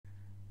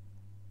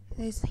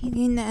Is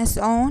hitting us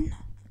on.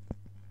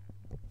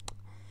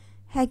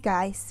 Hey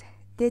guys,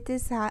 this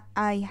is how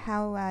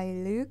I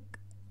look.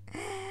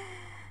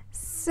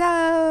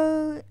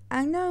 So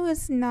I know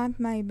it's not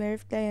my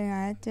birthday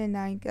yet, and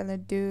I'm gonna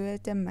do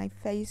it in my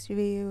face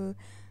review.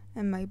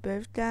 And my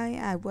birthday,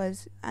 I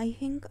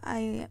think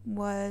I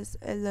was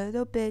a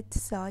little bit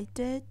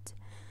excited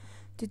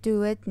to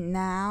do it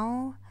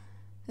now.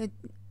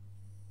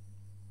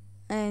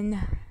 And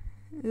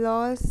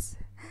last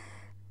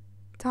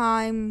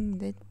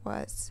time it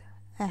was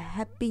a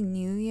Happy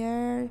New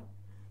Year.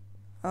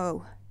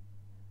 Oh,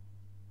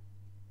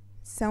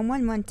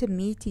 someone want to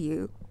meet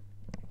you.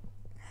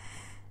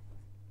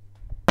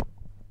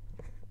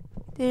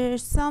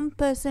 There's some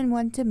person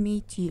want to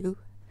meet you.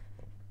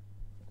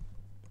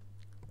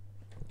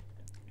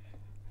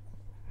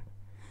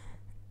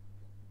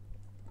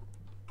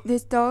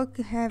 This dog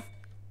have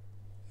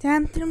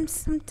tantrums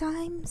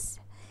sometimes,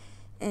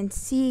 and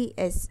she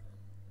is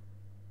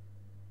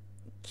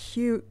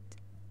cute.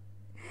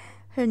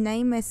 Her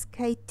name is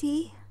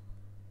Katie,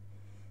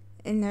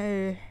 and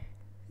her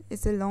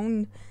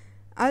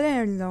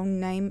other long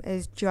name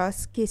is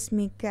Just Kiss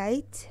Me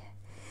Kate,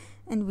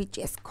 and we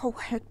just call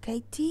her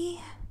Katie.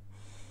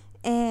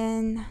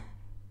 And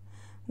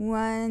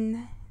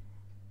one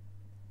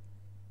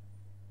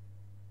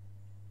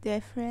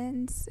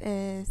difference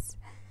is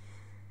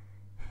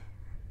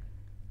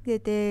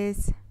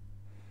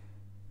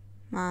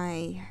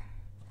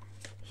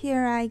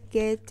here I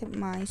get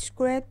my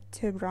script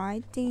to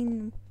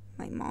writing.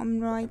 My mom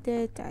write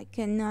it. I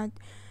cannot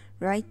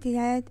write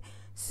yet.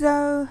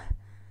 So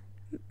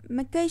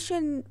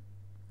vacation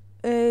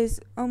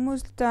is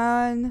almost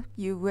done.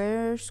 You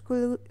wear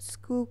school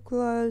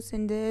clothes,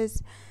 and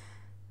there's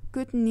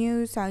good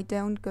news. I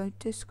don't go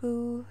to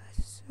school.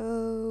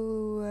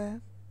 So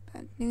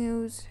bad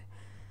news.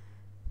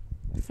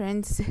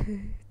 Friends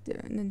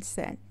don't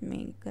send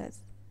me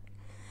because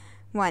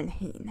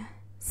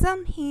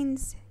some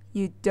hints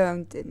you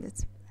don't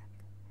understand.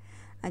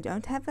 I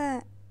don't have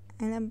an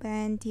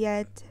band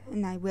yet,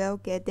 and I will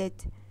get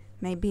it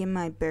maybe in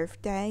my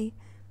birthday.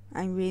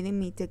 I really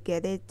need to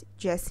get it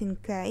just in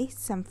case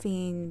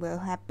something will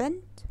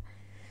happen.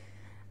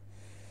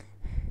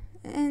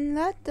 And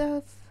a lot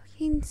of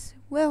things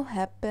will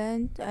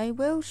happen. I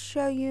will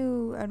show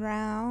you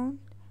around.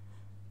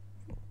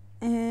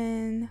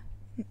 And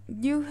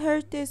you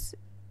heard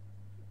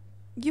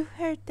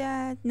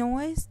that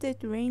noise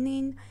that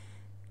raining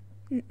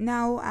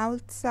now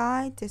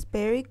outside is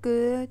very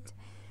good.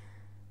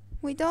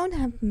 We don't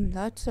have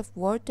lots of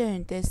water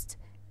in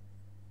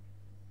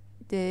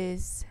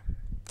this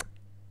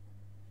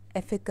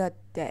Africa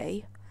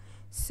day.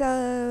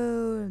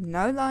 So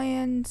no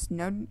lions.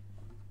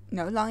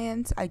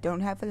 I don't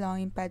have a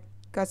lion, but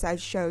because I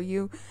show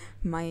you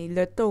my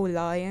little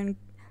lion.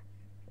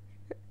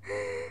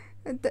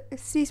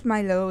 She's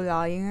my little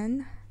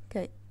lion,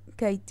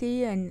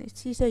 Katie, and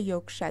she's a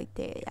Yorkshire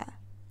Terrier.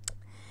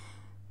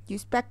 You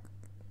expect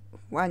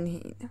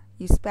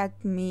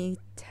me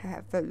to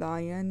have a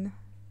lion?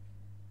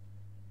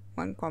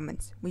 One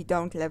comment: we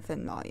don't live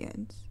in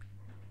lions.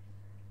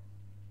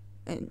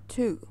 And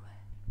two,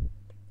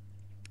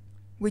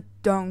 we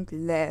don't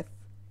live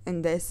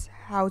in this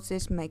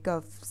houses made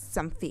of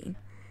something.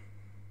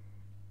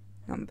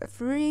 Number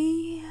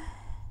 3,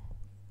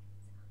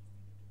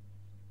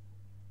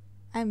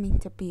 I mean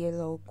to be a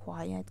little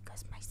quiet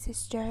because my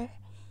sister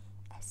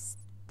is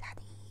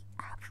studying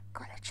of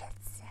college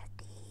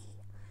city.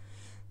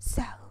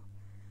 So,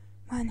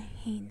 one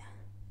hint.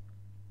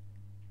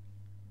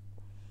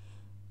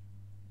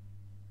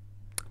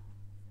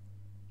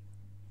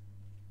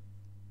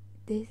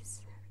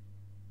 This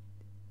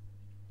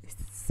is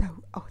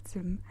so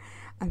awesome.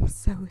 I'm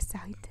so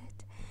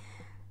excited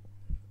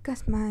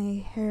because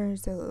my hair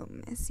is a little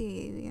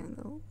messy, a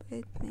little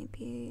bit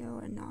maybe,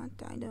 or not,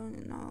 I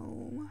don't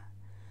know.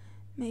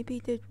 Maybe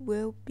that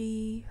will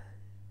be,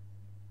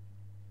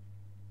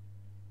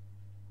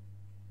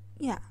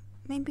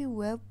 maybe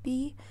will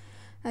be.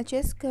 I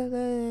just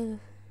gotta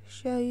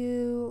show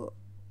you.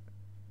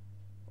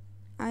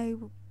 I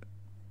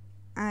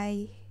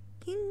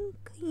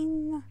think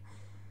in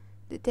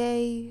the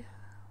day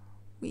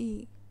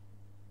we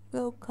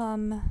will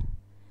come,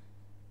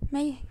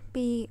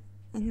 maybe,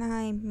 and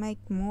I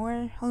make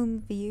more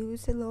home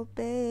views a little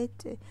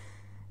bit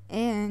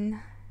and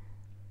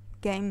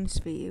games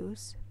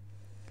views.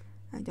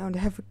 I don't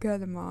have a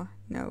camera.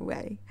 No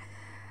way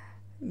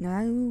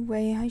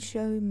I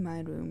show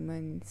my room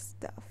and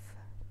stuff.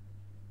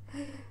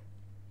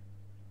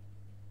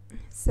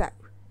 So,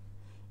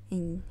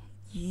 and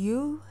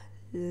you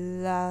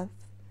love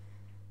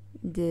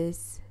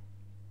this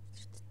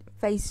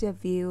face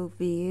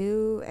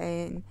view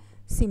and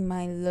see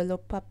my little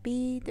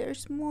puppy.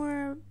 There's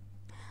more.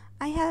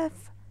 I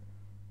have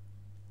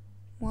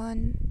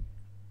 2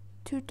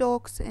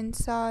 dogs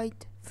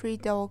inside, 3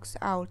 dogs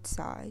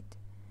outside.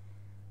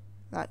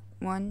 Like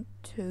 1,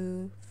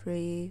 2,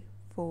 3,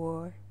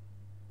 4,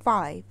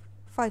 5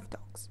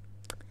 dogs.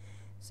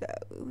 So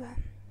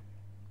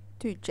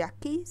 2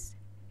 jackies,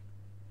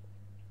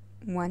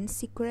 one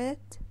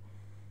secret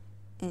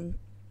and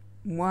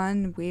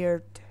one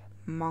weird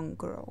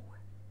mongrel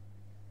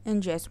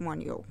and just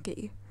one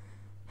yogi.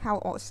 How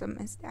awesome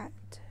is that?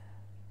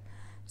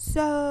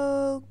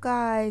 So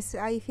guys,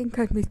 I think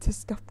I need to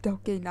stop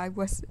talking. I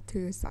was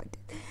too excited.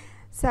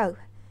 So,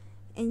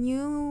 and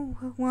you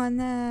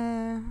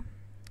wanna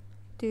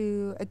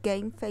do a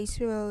game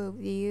facial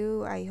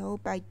review? I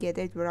hope I get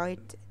it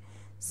right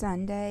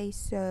Sunday,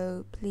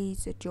 so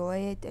please enjoy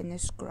it and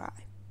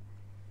subscribe.